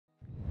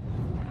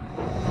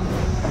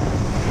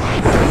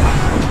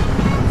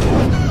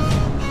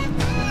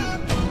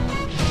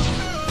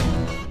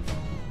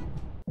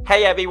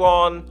Hey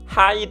everyone,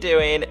 how you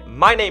doing?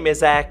 My name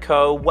is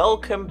Echo.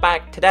 Welcome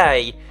back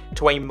today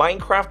to a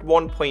Minecraft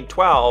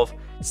 1.12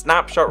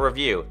 snapshot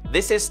review.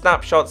 This is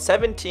Snapshot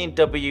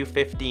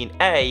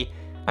 17w15a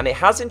and it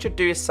has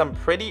introduced some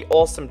pretty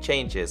awesome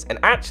changes. And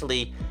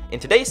actually, in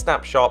today's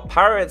snapshot,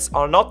 parrots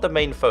are not the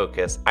main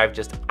focus. I've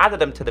just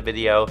added them to the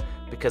video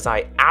because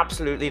I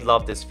absolutely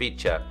love this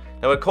feature.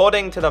 Now,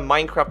 according to the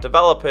Minecraft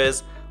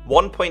developers,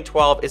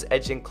 1.12 is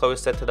edging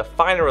closer to the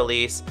final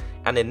release,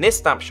 and in this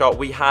snapshot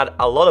we had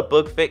a lot of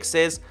bug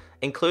fixes,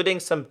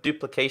 including some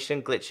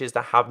duplication glitches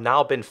that have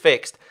now been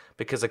fixed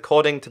because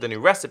according to the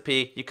new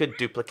recipe you could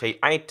duplicate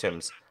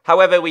items.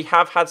 However, we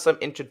have had some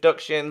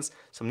introductions,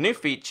 some new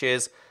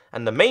features,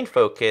 and the main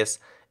focus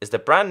is the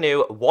brand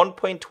new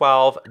 1.12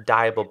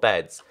 dyeable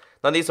beds.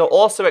 Now, these are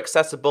also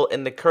accessible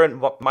in the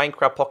current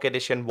Minecraft Pocket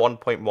Edition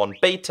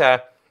 1.1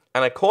 beta,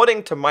 and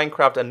according to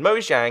Minecraft and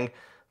Mojang,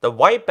 the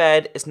white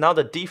bed is now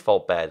the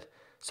default bed.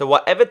 So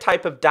whatever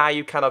type of dye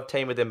you can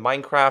obtain within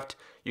Minecraft,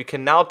 you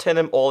can now turn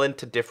them all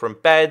into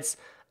different beds.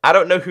 I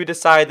don't know who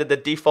decided the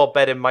default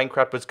bed in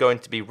Minecraft was going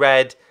to be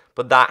red,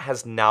 but that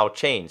has now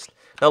changed.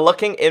 Now,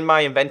 looking in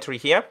my inventory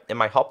here, in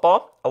my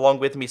hotbar, along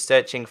with me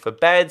searching for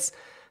beds,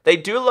 they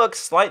do look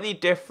slightly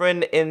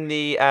different in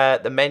the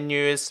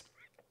menus.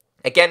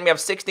 Again, we have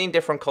 16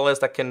 different colors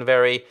that can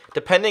vary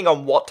depending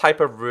on what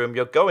type of room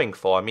you're going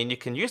for. I mean, you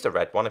can use the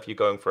red one if you're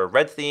going for a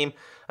red theme.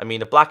 I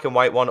mean, the black and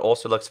white one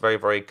also looks very,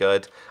 very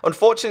good.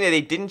 Unfortunately, they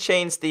didn't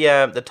change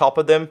the top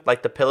of them,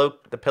 like the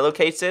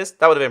pillowcases.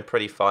 That would have been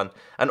pretty fun.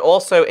 And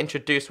also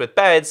introduced with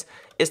beds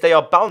is they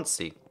are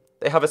bouncy.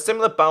 They have a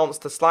similar bounce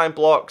to slime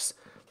blocks.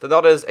 They're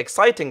not as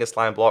exciting as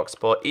slime blocks,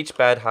 but each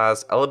bed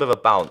has a little bit of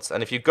a bounce.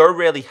 And if you go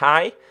really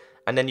high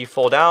and then you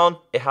fall down,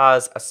 it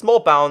has a small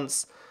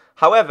bounce.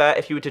 However,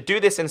 if you were to do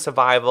this in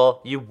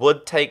survival, you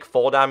would take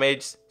fall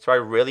damage, so I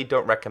really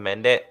don't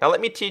recommend it. Now,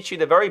 let me teach you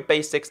the very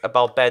basics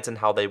about beds and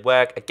how they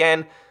work.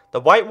 Again, the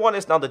white one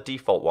is now the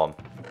default one.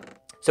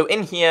 So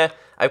in here,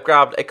 I've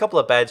grabbed a couple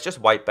of beds,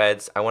 just white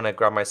beds. I want to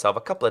grab myself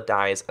a couple of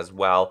dyes as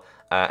well,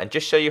 and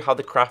just show you how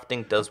the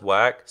crafting does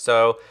work.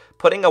 So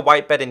putting a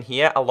white bed in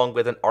here along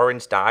with an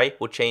orange dye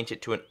will change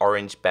it to an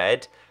orange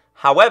bed.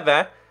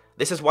 However,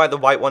 this is why the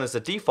white one is the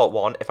default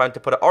one. If I'm to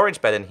put an orange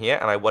bed in here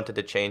and I wanted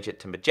to change it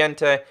to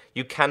magenta,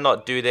 you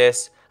cannot do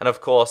this. And of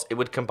course, it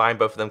would combine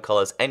both of them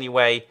colors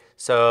anyway.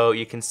 So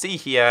you can see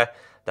here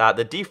that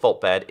the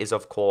default bed is,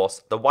 of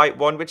course, the white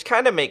one, which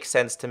kind of makes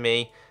sense to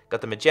me.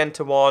 Got the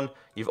magenta one.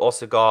 You've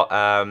also got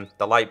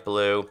the light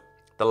blue,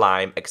 the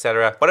lime,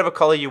 etc. Whatever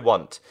color you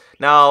want.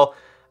 Now,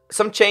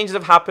 some changes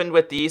have happened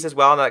with these as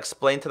well, and I'll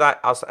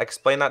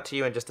explain that to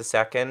you in just a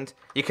second.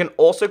 You can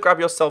also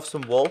grab yourself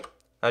some wool.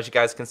 As you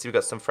guys can see, we've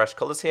got some fresh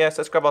colors here. So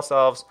let's grab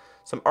ourselves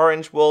some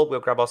orange wool.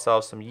 We'll grab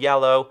ourselves some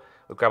yellow.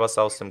 We'll grab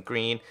ourselves some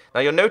green.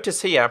 Now, you'll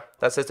notice here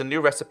that says the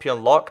new recipe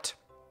unlocked.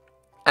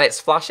 And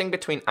it's flashing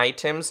between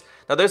items.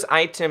 Now, those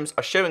items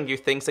are showing you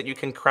things that you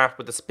can craft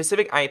with the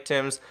specific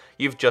items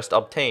you've just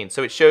obtained.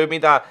 So it showed me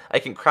that I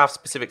can craft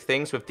specific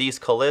things with these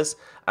colors.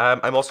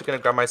 I'm also going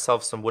to grab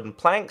myself some wooden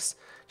planks.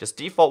 Just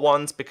default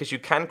ones, because you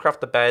can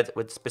craft the bed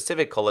with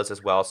specific colors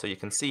as well. So you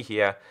can see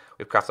here,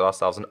 we've crafted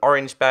ourselves an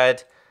orange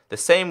bed. The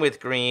same with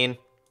green,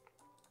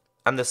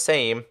 and the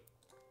same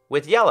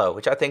with yellow,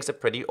 which I think is a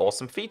pretty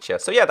awesome feature.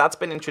 So yeah, that's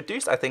been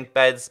introduced. I think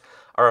beds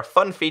are a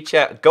fun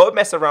feature. Go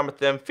mess around with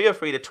them. Feel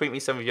free to tweet me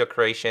some of your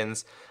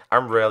creations.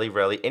 I'm really,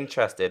 really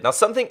interested. Now,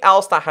 something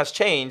else that has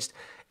changed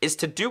is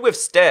to do with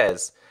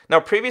stairs.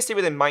 Now, previously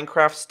within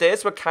Minecraft,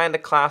 stairs were kind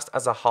of classed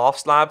as a half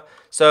slab,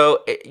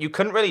 so you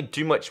couldn't really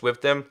do much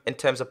with them in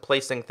terms of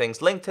placing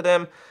things linked to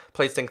them,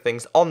 placing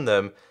things on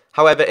them.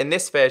 However, in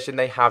this version,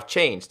 they have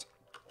changed.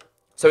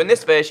 So in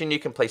this version, you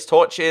can place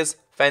torches,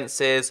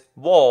 fences,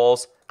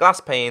 walls, glass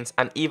panes,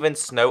 and even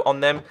snow on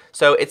them.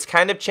 So it's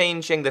kind of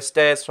changing the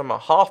stairs from a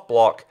half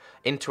block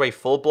into a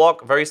full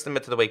block, very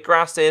similar to the way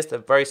grass is,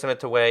 very similar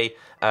to the way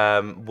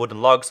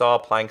wooden logs are,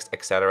 planks,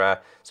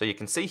 etc. So you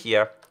can see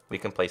here, we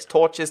can place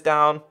torches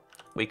down,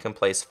 we can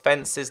place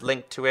fences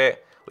linked to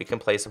it, we can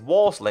place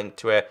walls linked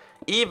to it,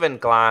 even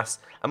glass,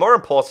 and more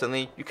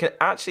importantly, you can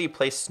actually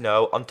place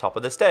snow on top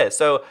of the stairs.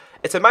 So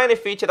it's a minor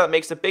feature that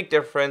makes a big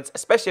difference,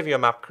 especially if you're a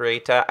map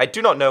creator. I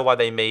do not know why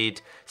they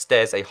made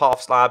stairs a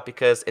half slab,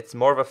 because it's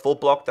more of a full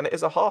block than it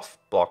is a half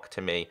block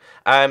to me.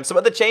 Some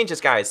other changes,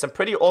 guys, some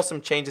pretty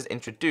awesome changes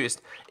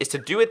introduced is to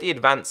do with the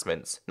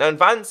advancements. Now,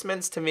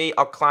 advancements to me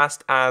are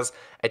classed as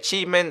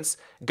achievements.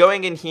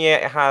 Going in here,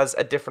 it has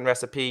a different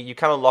recipe. You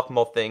can unlock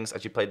more things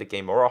as you play the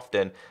game more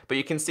often, but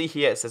you can see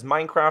here it says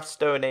Minecraft,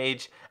 Stone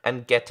Age,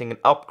 and getting an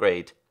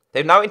upgrade.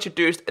 They've now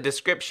introduced a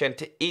description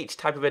to each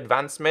type of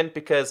advancement,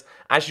 because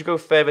as you go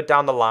further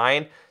down the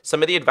line,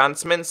 some of the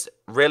advancements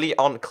really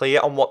aren't clear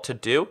on what to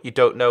do. You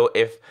don't know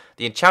if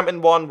the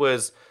enchantment one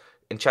was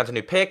enchant a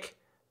new pick,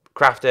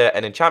 craft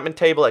an enchantment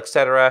table,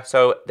 etc.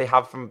 So they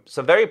have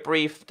some very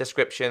brief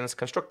descriptions,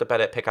 construct a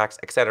better pickaxe,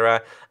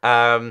 etc.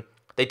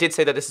 They did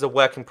say that this is a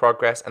work in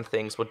progress and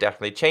things will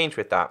definitely change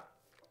with that.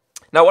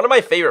 Now, one of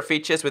my favorite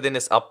features within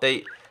this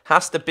update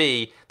has to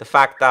be the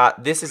fact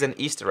that this is an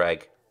Easter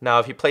egg. Now,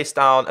 if you place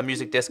down a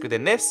music disc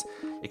within this,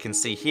 you can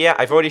see here,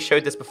 I've already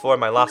showed this before in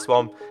my last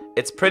one.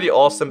 It's pretty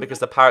awesome because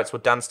the parrots will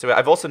dance to it.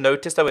 I've also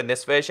noticed though in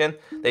this version,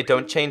 they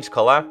don't change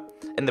color.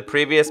 In the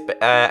previous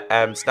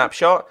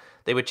snapshot,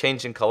 they were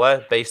changing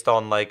color based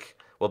on like,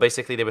 well,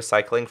 basically they were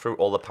cycling through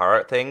all the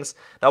parrot things.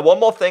 Now, one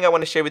more thing I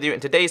want to share with you in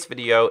today's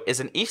video is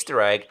an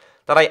Easter egg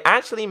that I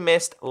actually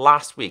missed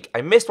last week.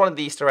 I missed one of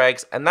the Easter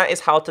eggs, and that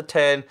is how to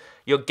turn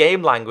your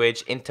game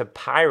language into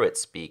pirate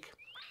speak.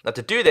 Now,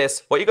 to do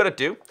this, what you got to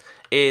do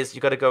is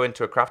you got to go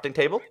into a crafting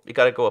table. You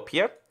got to go up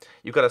here.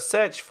 You got to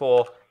search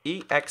for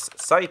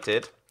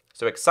excited.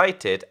 So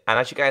excited, and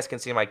as you guys can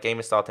see, my game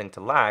is starting to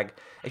lag.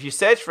 If you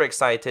search for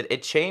excited,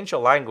 it changed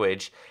your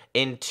language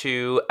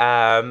into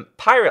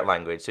pirate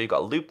language. So you've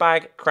got loot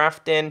bag,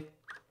 crafting.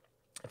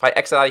 If I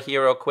exit out of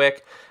here real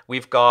quick,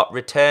 we've got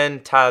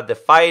return to the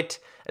fight,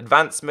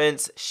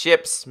 advancements,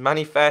 ships,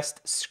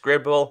 manifest,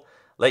 scribble,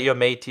 let your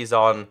mateys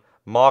on,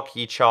 mark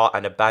ye chart,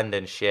 and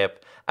abandon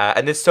ship.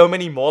 And there's so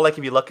many more. Like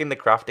if you look in the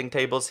crafting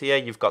tables here,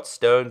 you've got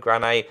stone,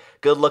 granite,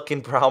 good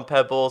looking brown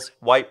pebbles,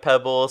 white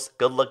pebbles,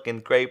 good looking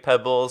grey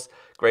pebbles,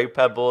 grey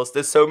pebbles.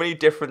 There's so many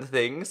different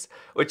things,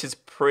 which is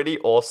pretty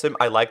awesome.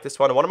 I like this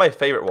one. And one of my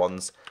favorite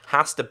ones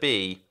has to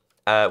be,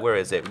 where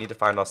is it? We need to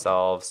find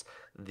ourselves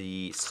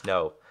the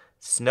snow.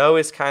 Snow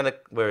is kind of,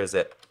 where is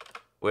it?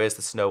 Where's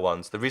the snow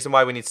ones? The reason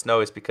why we need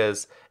snow is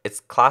because it's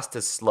classed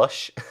as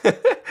slush.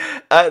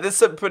 There's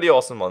some pretty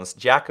awesome ones.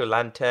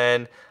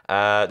 Jack-o'-lantern.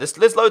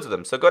 There's loads of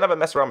them. So go and have a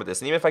mess around with this.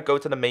 And even if I go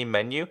to the main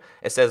menu,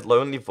 it says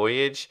Lonely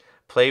Voyage,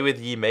 Play with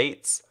Ye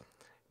Mates,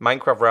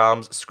 Minecraft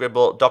Realms,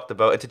 Scribble, Dock the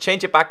Boat. And to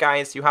change it back,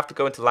 guys, you have to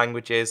go into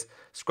languages,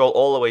 scroll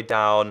all the way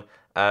down.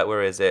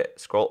 Where is it?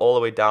 Scroll all the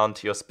way down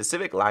to your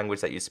specific language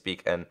that you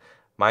speak. And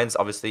mine's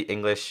obviously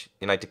English,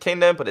 United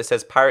Kingdom, but it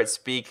says Pirates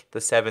Speak the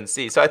Seven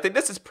Seas. So I think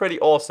this is pretty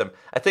awesome.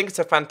 I think it's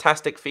a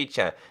fantastic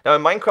feature. Now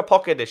in Minecraft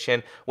Pocket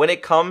Edition, when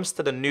it comes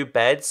to the new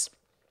beds,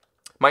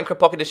 Minecraft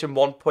Pocket Edition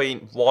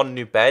 1.1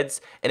 new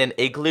beds in an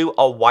igloo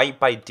are white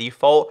by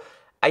default.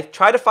 I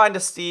tried to find a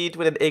seed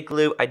with an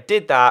igloo. I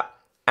did that,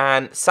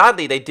 and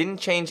sadly they didn't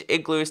change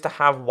igloos to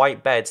have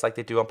white beds like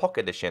they do on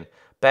Pocket Edition.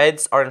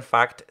 Beds are in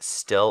fact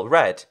still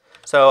red.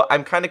 So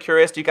I'm kind of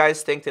curious, do you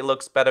guys think it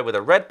looks better with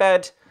a red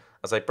bed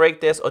as I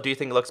break this, or do you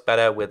think it looks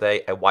better with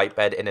a white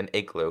bed in an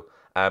igloo?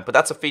 But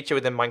that's a feature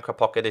within Minecraft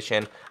Pocket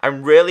Edition.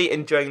 I'm really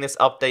enjoying this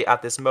update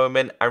at this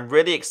moment. I'm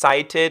really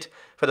excited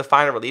for the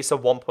final release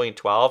of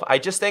 1.12. I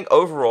just think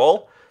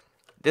overall,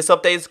 this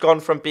update has gone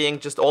from being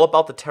just all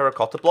about the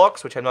terracotta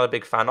blocks, which I'm not a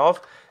big fan of,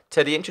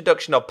 to the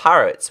introduction of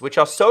parrots, which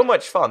are so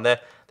much fun. They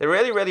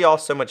really, really are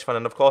so much fun.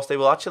 And of course, they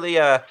will actually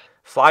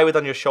fly with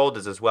on your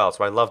shoulders as well.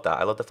 So I love that.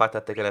 I love the fact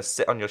that they're going to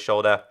sit on your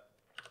shoulder.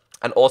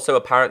 And also,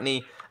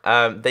 apparently,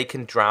 they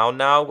can drown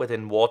now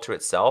within water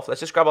itself. Let's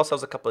just grab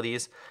ourselves a couple of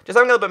these. Just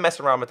having a little bit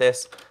messing around with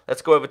this.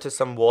 Let's go over to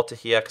some water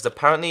here, because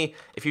apparently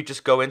if you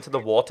just go into the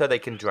water, they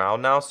can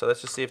drown now. So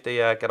let's just see if they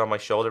get on my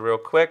shoulder real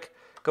quick.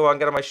 Go on,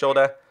 get on my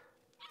shoulder.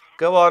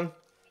 Go on.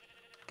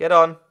 Get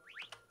on.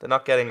 They're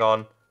not getting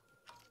on.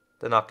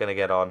 They're not going to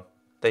get on.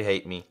 They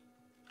hate me.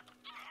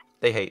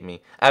 They hate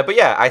me. But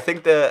yeah, I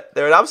think they're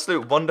an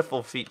absolute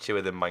wonderful feature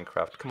within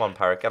Minecraft. Come on,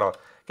 parrot, get on.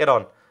 Get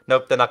on.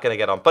 Nope, they're not going to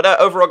get on. But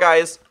overall,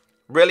 guys,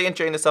 really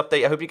enjoying this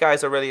update. I hope you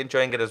guys are really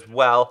enjoying it as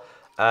well.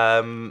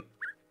 No,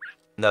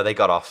 they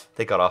got off.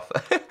 They got off.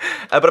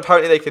 But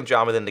apparently they can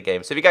drown within the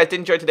game. So if you guys did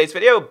enjoy today's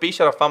video, be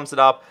sure to thumbs it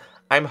up.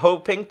 I'm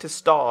hoping to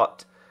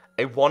start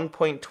a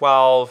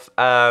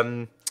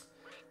 1.12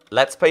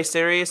 Let's Play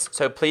series.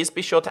 So please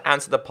be sure to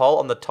answer the poll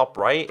on the top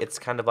right. It's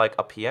kind of like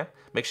up here.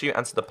 Make sure you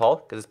answer the poll,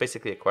 because it's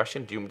basically a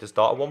question. Do you want me to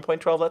start a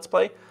 1.12 Let's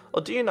Play,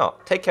 or do you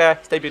not? Take care,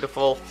 stay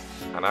beautiful,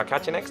 and I'll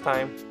catch you next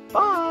time.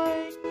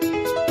 Bye!